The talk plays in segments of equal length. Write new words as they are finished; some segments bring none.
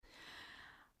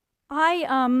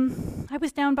I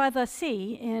was down by the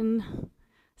sea in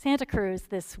Santa Cruz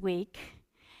this week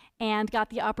and got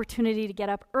the opportunity to get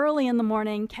up early in the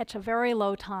morning, catch a very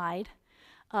low tide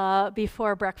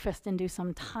before breakfast and do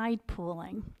some tide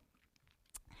pooling.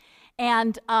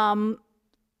 And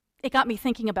it got me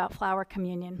thinking about flower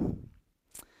communion.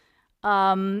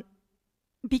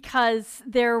 Because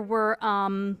there were a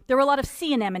lot of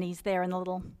sea anemones there in the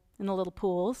little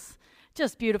pools,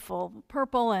 just beautiful,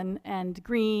 purple and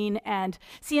green. And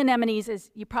sea anemones, as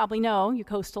you probably know, you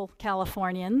coastal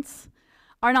Californians,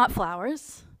 are not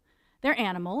flowers. They're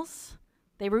animals.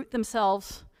 They root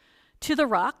themselves to the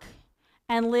rock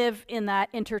and live in that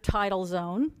intertidal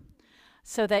zone,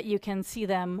 so that you can see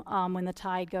them when the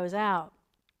tide goes out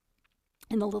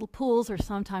in the little pools, or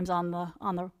sometimes on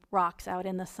the rocks out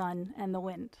in the sun and the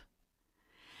wind.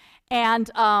 And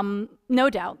no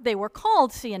doubt they were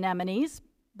called sea anemones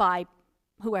by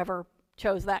whoever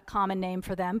chose that common name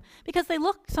for them, because they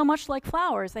look so much like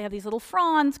flowers. They have these little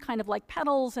fronds, kind of like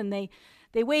petals, and they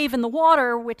wave in the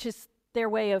water, which is their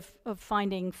way of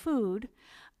finding food.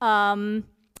 And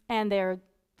they're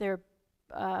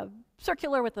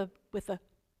circular with the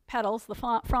petals,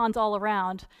 the fronds all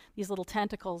around, these little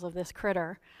tentacles of this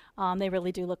critter. They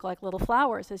really do look like little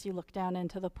flowers as you look down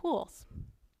into the pools.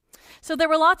 So there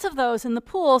were lots of those in the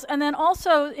pools, and then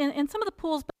also in some of the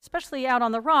pools, but especially out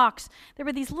on the rocks, there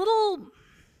were these little,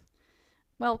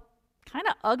 well, kind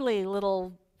of ugly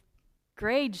little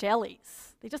gray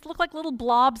jellies. They just look like little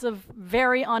blobs of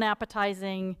very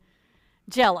unappetizing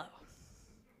Jell-O.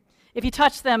 If you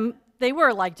touch them, they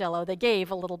were like Jell-O. They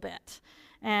gave a little bit.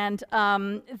 And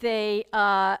they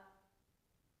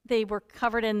were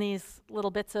covered in these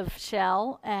little bits of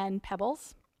shell and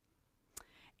pebbles.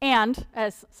 And,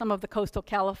 as some of the coastal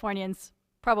Californians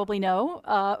probably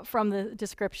know from the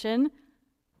description,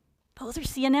 those are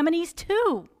sea anemones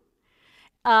too.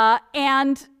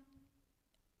 And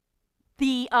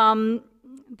the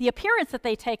appearance that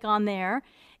they take on there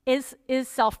is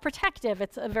self-protective.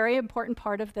 It's a very important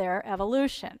part of their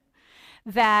evolution.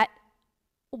 That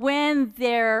when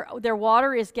their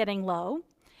water is getting low,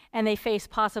 and they face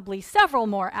possibly several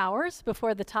more hours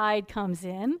before the tide comes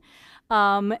in,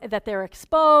 that they're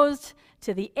exposed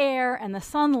to the air and the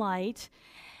sunlight,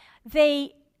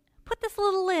 they put this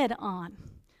little lid on.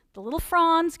 The little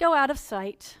fronds go out of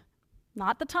sight.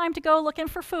 Not the time to go looking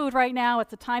for food right now.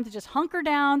 It's the time to just hunker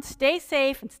down, stay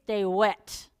safe, and stay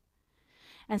wet.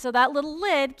 And so that little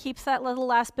lid keeps that little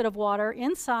last bit of water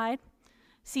inside,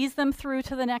 sees them through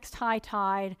to the next high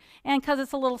tide, and because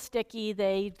it's a little sticky,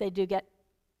 they do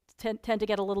tend to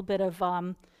get a little bit of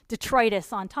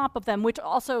detritus on top of them, which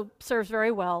also serves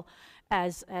very well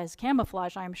as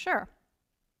camouflage, I'm sure.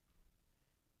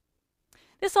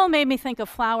 This all made me think of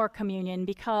flower communion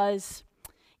because,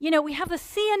 we have the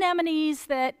sea anemones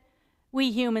that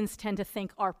we humans tend to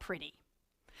think are pretty.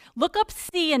 Look up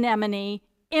sea anemone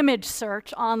image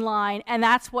search online, and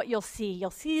that's what you'll see. You'll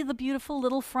see the beautiful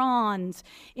little fronds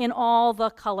in all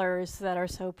the colors that are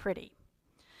so pretty.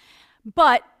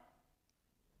 But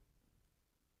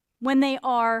when they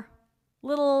are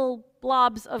little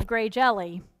blobs of gray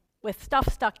jelly with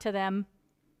stuff stuck to them,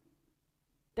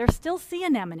 they're still sea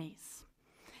anemones.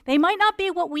 They might not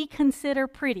be what we consider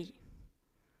pretty,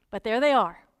 but there they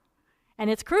are. And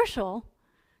it's crucial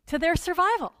to their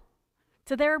survival,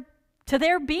 to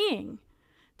their being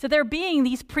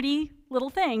these pretty little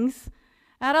things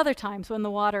at other times when the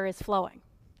water is flowing.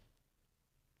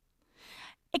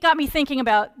 It got me thinking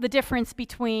about the difference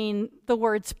between the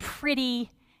words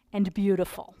pretty and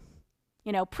beautiful.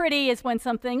 Pretty is when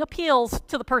something appeals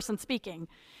to the person speaking.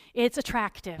 It's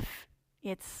attractive.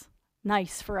 It's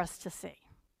nice for us to see.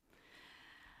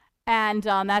 And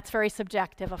that's very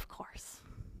subjective, of course.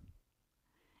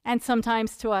 And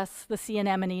sometimes to us, the sea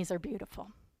anemones are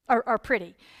beautiful, are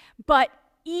pretty. But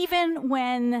even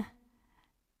when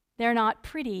they're not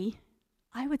pretty,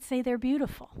 I would say they're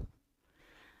beautiful.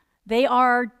 They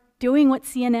are doing what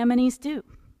sea anemones do.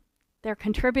 They're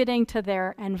contributing to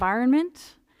their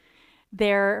environment.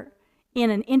 They're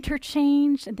in an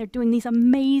interchange, and they're doing these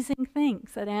amazing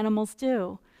things that animals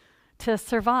do to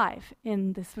survive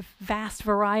in this vast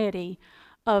variety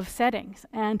of settings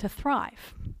and to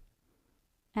thrive.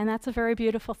 And that's a very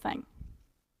beautiful thing.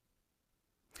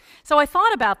 So I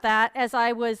thought about that as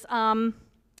I was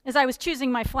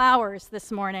choosing my flowers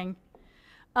this morning.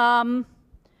 The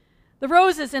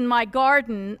roses in my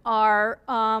garden are,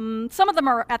 some of them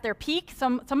are at their peak,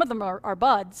 some of them are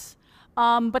buds,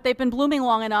 but they've been blooming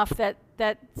long enough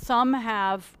that some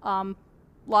have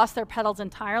lost their petals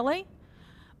entirely.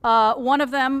 One of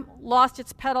them lost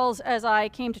its petals as I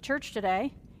came to church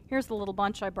today. Here's the little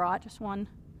bunch I brought, just one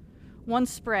one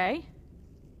spray.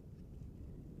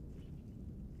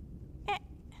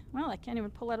 Well, I can't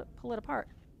even pull it apart.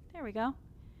 There we go.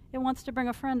 It wants to bring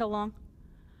a friend along.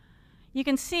 You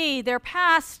can see they're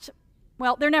past,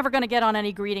 well, they're never going to get on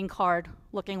any greeting card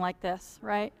looking like this,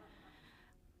 right?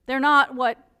 They're not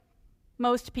what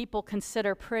most people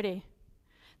consider pretty.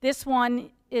 This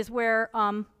one is where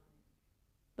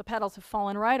the petals have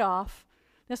fallen right off.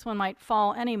 This one might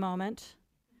fall any moment.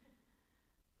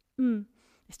 They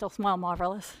still smell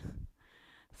marvelous.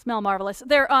 Smell marvelous.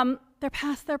 They're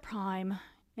past their prime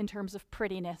in terms of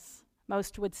prettiness,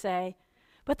 most would say,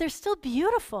 but they're still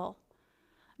beautiful.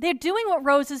 They're doing what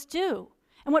roses do.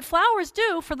 And what flowers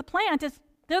do for the plant is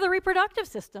they're the reproductive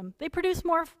system. They produce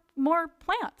more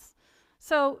plants.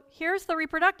 So here's the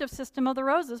reproductive system of the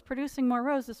roses producing more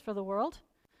roses for the world,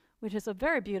 which is a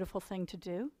very beautiful thing to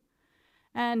do.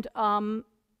 And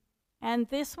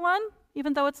this one,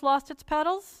 even though it's lost its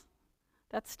petals,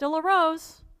 that's still a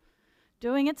rose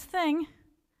doing its thing.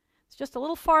 It's just a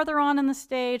little farther on in the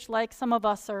stage, like some of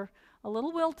us are a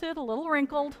little wilted, a little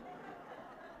wrinkled,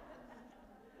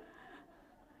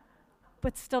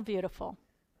 but still beautiful.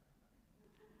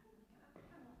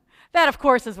 That, of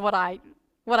course, is what I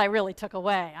really took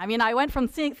away. I mean, I went from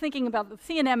thinking about the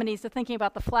sea anemones to thinking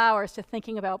about the flowers to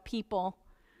thinking about people.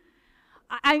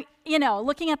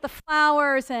 Looking at the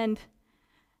flowers and,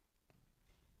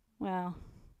 well,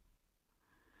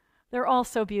 they're all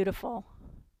so beautiful.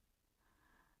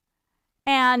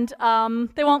 And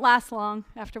they won't last long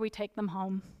after we take them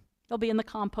home. They'll be in the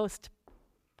compost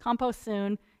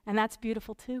soon, and that's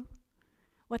beautiful too.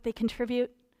 What they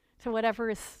contribute to whatever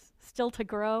is still to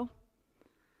grow.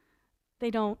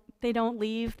 They don't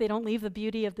leave the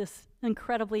beauty of this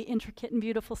incredibly intricate and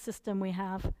beautiful system we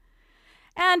have.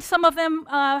 And some of them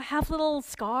have little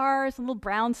scars and little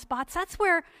brown spots. That's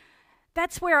where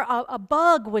a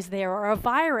bug was there or a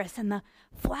virus, and the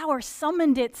flower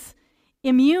summoned its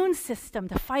immune system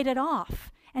to fight it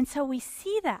off. And so we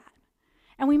see that.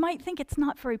 And we might think it's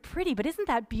not very pretty, but isn't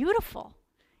that beautiful?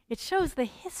 It shows the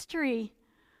history,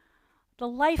 the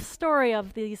life story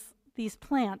of these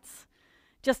plants,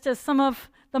 just as some of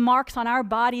the marks on our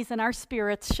bodies and our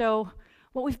spirits show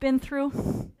what we've been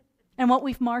through and what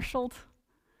we've marshaled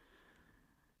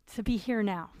to be here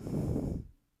now.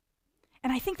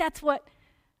 And I think that's what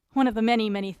one of the many,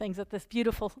 many things that this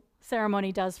beautiful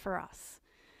ceremony does for us.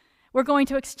 We're going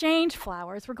to exchange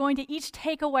flowers. We're going to each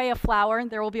take away a flower, and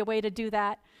there will be a way to do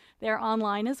that there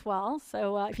online as well.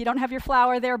 So if you don't have your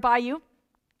flower there by you,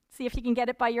 see if you can get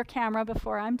it by your camera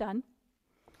before I'm done.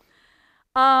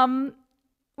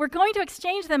 We're going to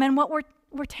exchange them, and what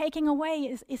we're taking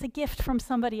away is a gift from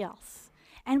somebody else.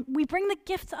 And we bring the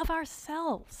gifts of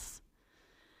ourselves.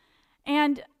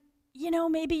 And,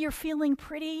 maybe you're feeling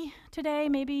pretty today.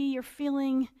 Maybe you're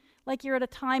feeling like you're at a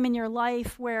time in your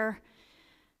life where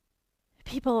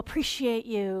people appreciate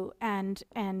you and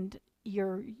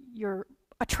you're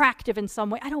attractive in some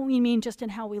way. I don't mean just in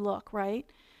how we look, right?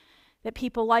 That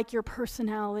people like your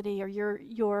personality or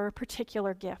your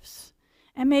particular gifts.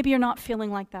 And maybe you're not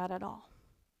feeling like that at all.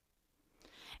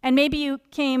 And maybe you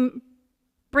came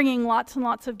bringing lots and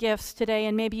lots of gifts today,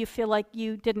 and maybe you feel like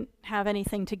you didn't have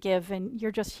anything to give, and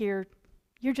you're just here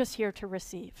to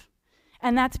receive.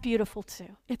 And that's beautiful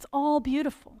too. It's all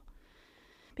beautiful.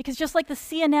 Because just like the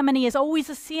sea anemone is always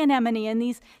a sea anemone, and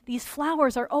these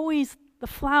flowers are always the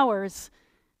flowers,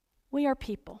 we are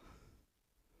people.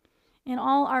 In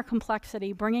all our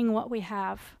complexity, bringing what we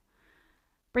have,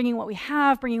 bringing what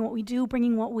we do,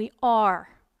 bringing what we are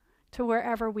to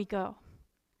wherever we go.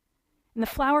 And the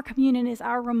flower communion is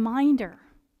our reminder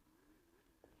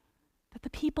that the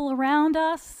people around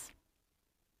us,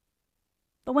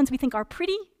 the ones we think are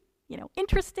pretty,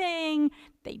 interesting,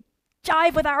 they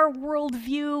jive with our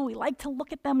worldview, we like to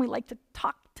look at them, we like to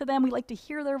talk to them, we like to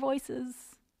hear their voices.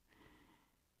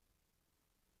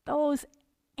 Those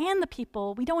and the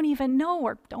people we don't even know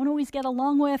or don't always get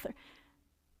along with,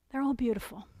 they're all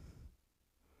beautiful.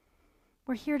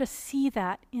 We're here to see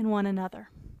that in one another.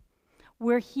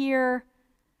 We're here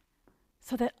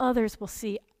so that others will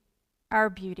see our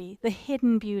beauty, the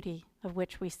hidden beauty of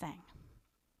which we sang.